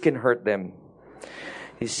words can hurt them.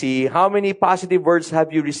 You see, how many positive words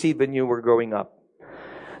have you received when you were growing up?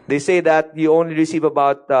 They say that you only receive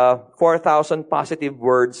about 4,000 positive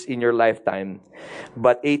words in your lifetime,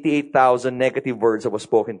 but 88,000 negative words that were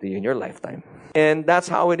spoken to you in your lifetime. And that's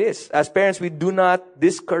how it is. As parents, we do not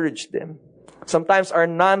discourage them. Sometimes our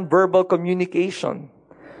non-verbal communication,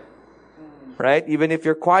 right? Even if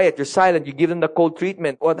you're quiet, you're silent, you give them the cold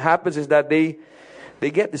treatment, what happens is that they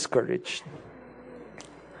get discouraged.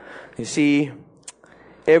 You see,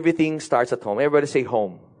 everything starts at home. Everybody say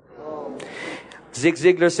home. Zig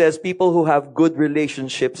Ziglar says people who have good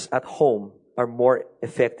relationships at home are more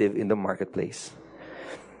effective in the marketplace.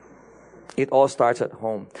 It all starts at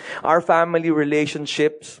home. Our family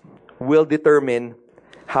relationships will determine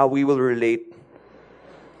how we will relate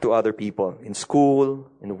to other people in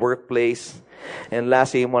school, in the workplace. And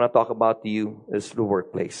lastly, I want to talk about to you is the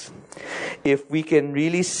workplace. If we can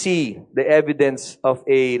really see the evidence of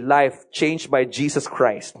a life changed by Jesus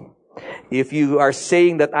Christ, if you are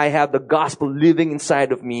saying that I have the gospel living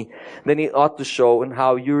inside of me, then it ought to show in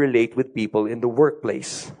how you relate with people in the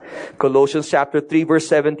workplace. Colossians chapter 3 verse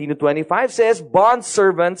 17 to 25 says, bond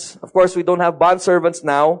servants. Of course, we don't have bond servants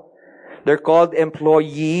now. They're called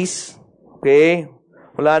employees. Okay?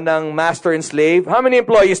 Wala nang master and slave. How many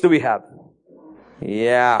employees do we have?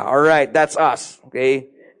 Yeah, alright, that's us. Okay?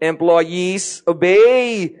 Employees,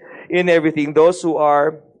 obey in everything. Those who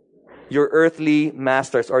are your earthly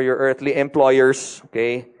masters or your earthly employers,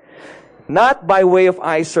 okay? Not by way of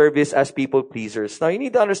eye service as people pleasers. Now, you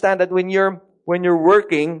need to understand that when you're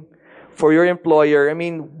working for your employer,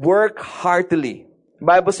 work heartily. The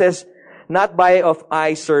Bible says, not by of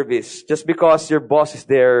eye service. Just because your boss is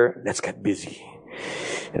there, let's get busy.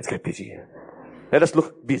 Let's get busy. Let us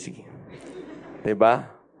look busy. Diba?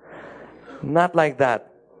 Not like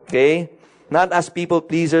that. Okay? Not as people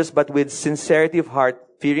pleasers, but with sincerity of heart,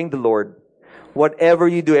 fearing the Lord. Whatever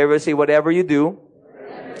you do, everyone say, whatever you do,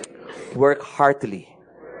 work heartily.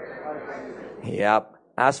 Yep.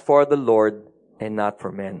 As for the Lord and not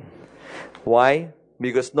for men. Why?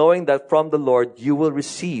 Because knowing that from the Lord you will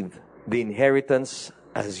receive the inheritance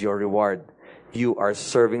as your reward. You are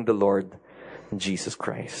serving the Lord Jesus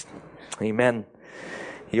Christ. Amen.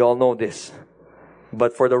 You all know this.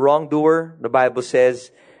 But for the wrongdoer, the Bible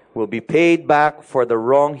says, will be paid back for the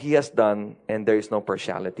wrong he has done, and there is no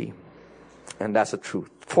partiality. And that's the truth.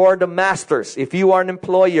 For the masters, if you are an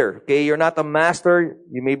employer, okay, you're not a master,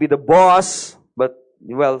 you may be the boss, but,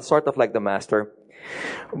 sort of like the master.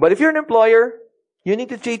 But if you're an employer, you need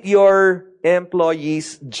to treat your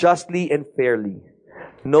employees justly and fairly,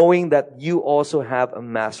 knowing that you also have a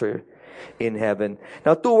master in heaven.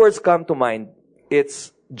 Now, two words come to mind.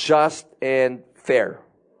 It's just and fair.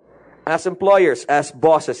 As employers, as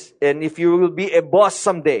bosses, and if you will be a boss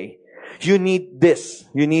someday, you need this.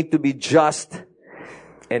 You need to be just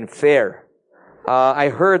and fair. I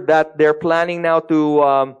heard that they're planning now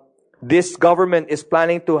to, this government is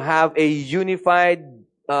planning to have a unified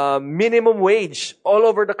minimum wage all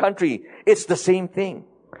over the country. It's the same thing.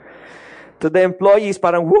 To the employees,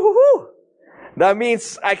 parang woohoo! That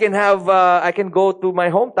means I can go to my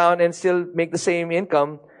hometown and still make the same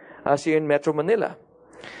income as here in Metro Manila.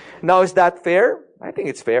 Now, is that fair? I think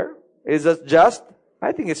it's fair. Is it just?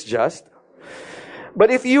 I think it's just.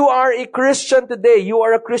 But if you are a Christian today, you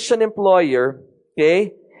are a Christian employer,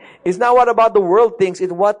 okay? It's not what about the world thinks.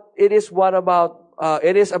 It is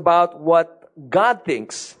about what God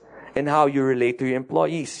thinks and how you relate to your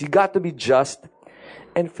employees. You got to be just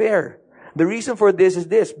and fair. The reason for this is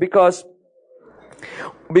this, because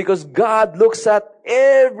God looks at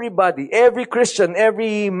everybody, every Christian,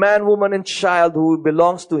 every man, woman, and child who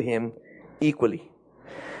belongs to Him equally.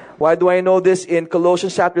 Why do I know this? In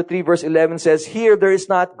Colossians chapter 3 verse 11 says, here there is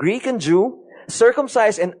not Greek and Jew,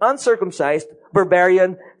 circumcised and uncircumcised,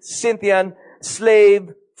 barbarian, Scythian,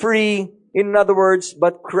 slave, free. In other words,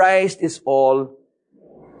 but Christ is all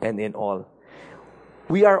and in all.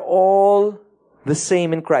 We are all the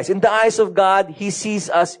same in Christ. In the eyes of God, He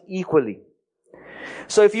sees us equally.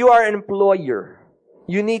 So if you are an employer,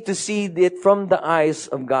 you need to see it from the eyes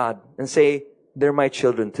of God and say, they're my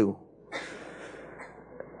children too.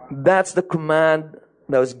 That's the command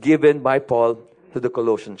that was given by Paul to the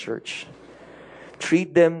Colossian church.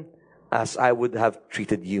 Treat them as I would have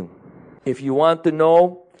treated you. If you want to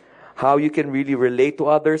know how you can really relate to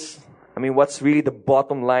others, what's really the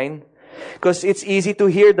bottom line? Because it's easy to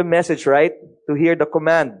hear the message, right? To hear the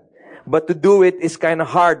command. But to do it is kind of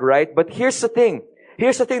hard, right? But here's the thing.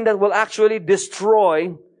 Here's the thing that will actually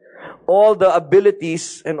destroy all the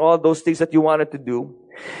abilities and all those things that you wanted to do.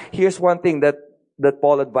 Here's one thing that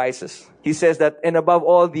Paul advises. He says that, and above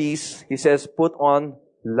all these, he says, put on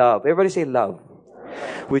love. Everybody say love.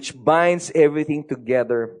 Which binds everything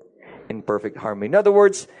together in perfect harmony. In other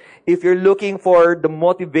words, if you're looking for the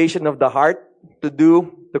motivation of the heart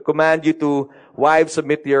to command you to, wives,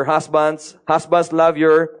 submit to your husbands. Husbands, love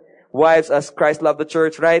your wives as Christ loved the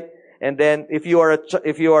church, right? And then if you are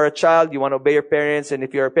a child, you want to obey your parents. And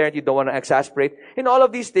if you're a parent, you don't want to exasperate. In all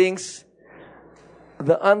of these things,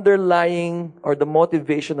 the underlying or the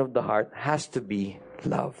motivation of the heart has to be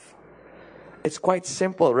love. It's quite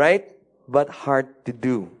simple, right? But hard to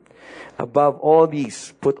do. Above all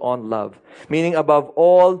these, put on love. Meaning above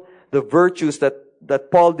all the virtues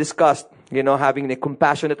that Paul discussed, having a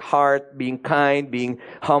compassionate heart, being kind, being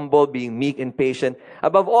humble, being meek and patient.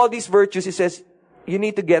 Above all these virtues, he says, you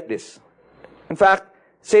need to get this. In fact,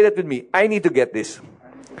 say that with me. I need to get this.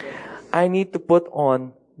 I need to put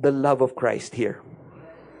on the love of Christ here.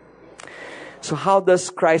 So how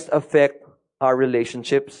does Christ affect our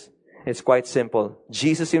relationships? It's quite simple.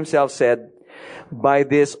 Jesus Himself said, by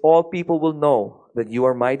this all people will know that you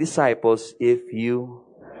are my disciples if you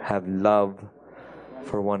have love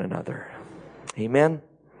for one another. Amen?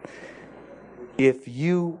 If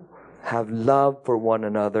you have love for one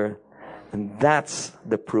another, and that's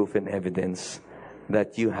the proof and evidence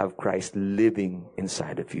that you have Christ living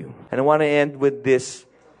inside of you. And I want to end with this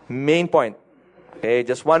main point. Okay,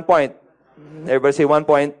 just one point. Everybody say 1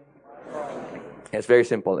 point. It's very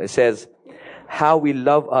simple. It says, how we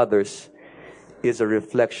love others is a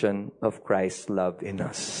reflection of Christ's love in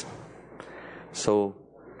us. So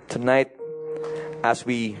tonight, as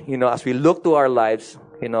we look to our lives,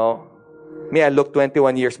 I look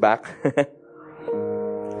 21 years back.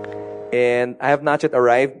 And I have not yet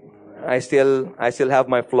arrived. I still have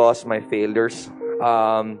my flaws, my failures.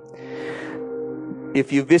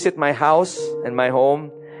 If you visit my house and my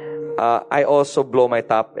home, I also blow my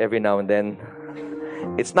top every now and then.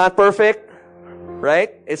 It's not perfect,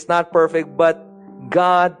 right? It's not perfect, but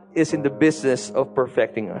God is in the business of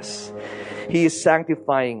perfecting us. He is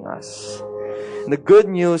sanctifying us. And the good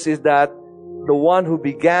news is that the one who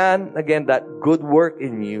began, again, that good work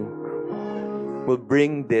in you will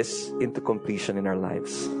bring this into completion in our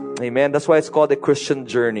lives. Amen. That's why it's called a Christian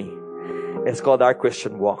journey. It's called our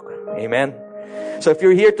Christian walk. Amen. So if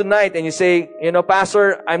you're here tonight and you say,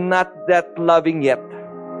 Pastor, I'm not that loving yet.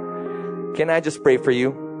 Can I just pray for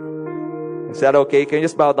you? Is that okay? Can you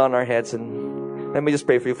just bow down our heads and let me just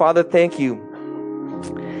pray for you. Father, thank you.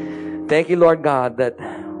 Thank you, Lord God, that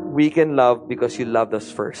we can love because you loved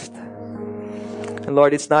us first. And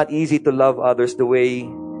Lord, it's not easy to love others the way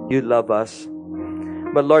you love us.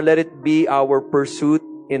 But Lord, let it be our pursuit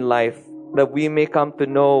in life that we may come to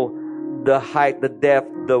know the height, the depth,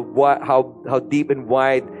 how deep and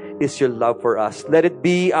wide is your love for us. Let it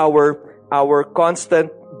be our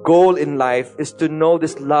constant goal in life is to know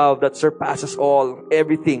this love that surpasses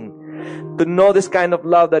everything. To know this kind of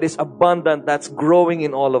love that is abundant, that's growing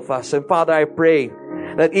in all of us. And Father, I pray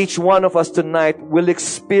that each one of us tonight will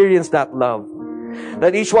experience that love.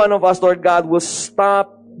 That each one of us, Lord God, will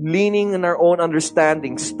stop leaning in our own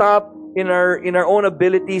understanding, stop in our own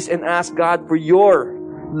abilities, and ask God for your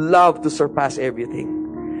love to surpass everything.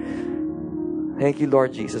 Thank you,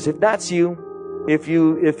 Lord Jesus. If that's you, if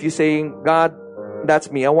you saying, God,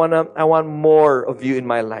 that's me. I want more of you in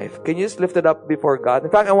my life. Can you just lift it up before God?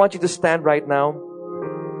 In fact, I want you to stand right now.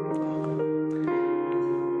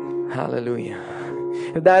 Hallelujah.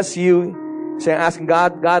 If that's you, say, asking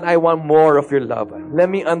God, I want more of your love. Let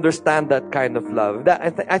me understand that kind of love. I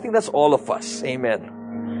think that's all of us.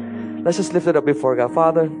 Amen. Let's just lift it up before God.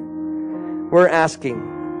 Father, we're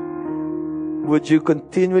asking, would you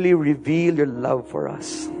continually reveal your love for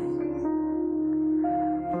us?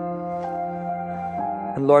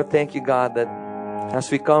 And Lord, thank you, God, that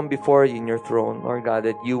as we come before you in your throne, Lord God,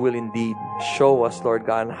 that you will indeed show us, Lord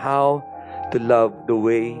God, how to love the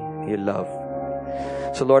way you love.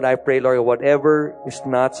 So Lord, I pray, Lord, whatever is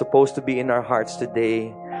not supposed to be in our hearts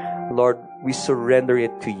today, Lord, we surrender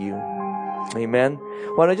it to you. Amen.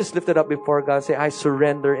 Why don't you just lift it up before God? Say, I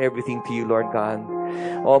surrender everything to you, Lord God.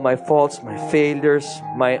 All my faults, my failures,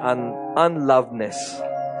 my unlovedness.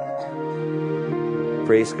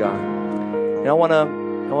 Praise God. And I want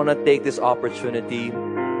to take this opportunity.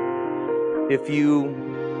 If you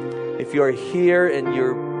are here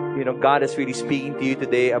and God is really speaking to you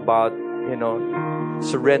today about,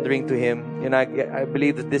 surrendering to Him. And I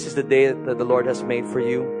believe that this is the day that the Lord has made for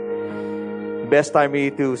you. Best time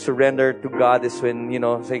really to surrender to God is when,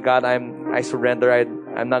 say, God, I surrender.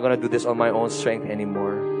 I'm not going to do this on my own strength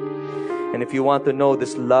anymore. And if you want to know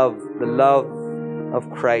this love, the love of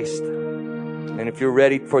Christ, and if you're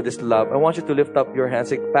ready for this love, I want you to lift up your hands.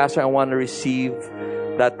 Say, Pastor, I want to receive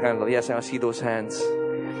that kind of love. Yes, I want to see those hands.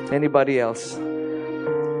 Anybody else?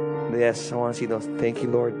 Yes, I want to see those. Thank you,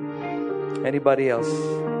 Lord. Anybody else?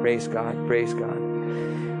 Praise God. Praise God.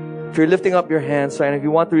 If you're lifting up your hands, and if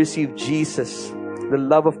you want to receive Jesus, the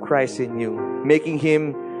love of Christ in you, making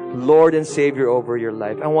Him Lord and Savior over your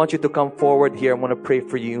life, I want you to come forward here. I want to pray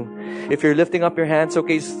for you. If you're lifting up your hands,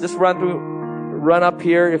 okay, just run up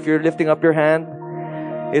here. If you're lifting up your hand,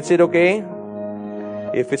 is it okay?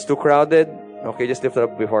 If it's too crowded, okay, just lift it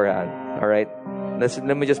up beforehand. All right.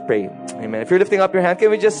 Let me just pray. Amen. If you're lifting up your hand, can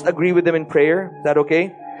we just agree with them in prayer? Is that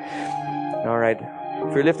okay? All right.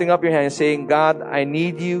 If you're lifting up your hand and saying, God, I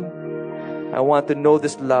need you. I want to know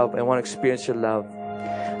this love. I want to experience your love.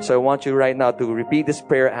 So I want you right now to repeat this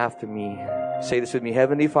prayer after me. Say this with me.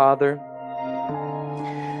 Heavenly Father.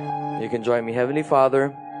 You can join me. Heavenly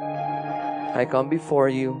Father, I come before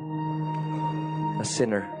you, a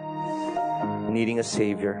sinner, needing a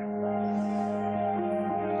Savior.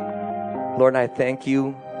 Lord, I thank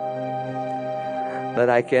you that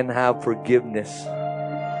I can have forgiveness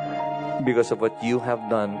because of what you have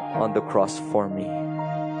done on the cross for me.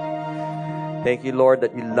 Thank you, Lord,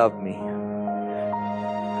 that you love me,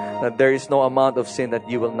 that there is no amount of sin that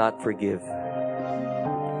you will not forgive.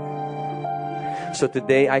 So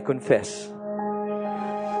today I confess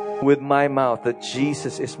with my mouth that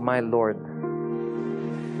Jesus is my Lord,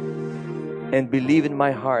 and believe in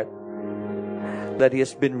my heart that He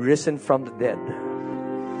has been risen from the dead,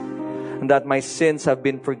 and that my sins have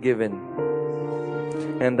been forgiven,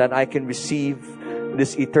 and that I can receive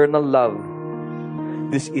this eternal love,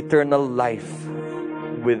 this eternal life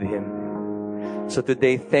with Him. So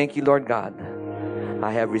today, thank you, Lord God.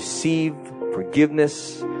 I have received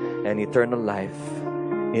forgiveness and eternal life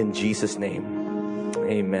in Jesus' name.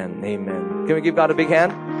 Amen. Amen. Can we give God a big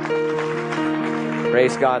hand?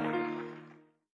 Praise God.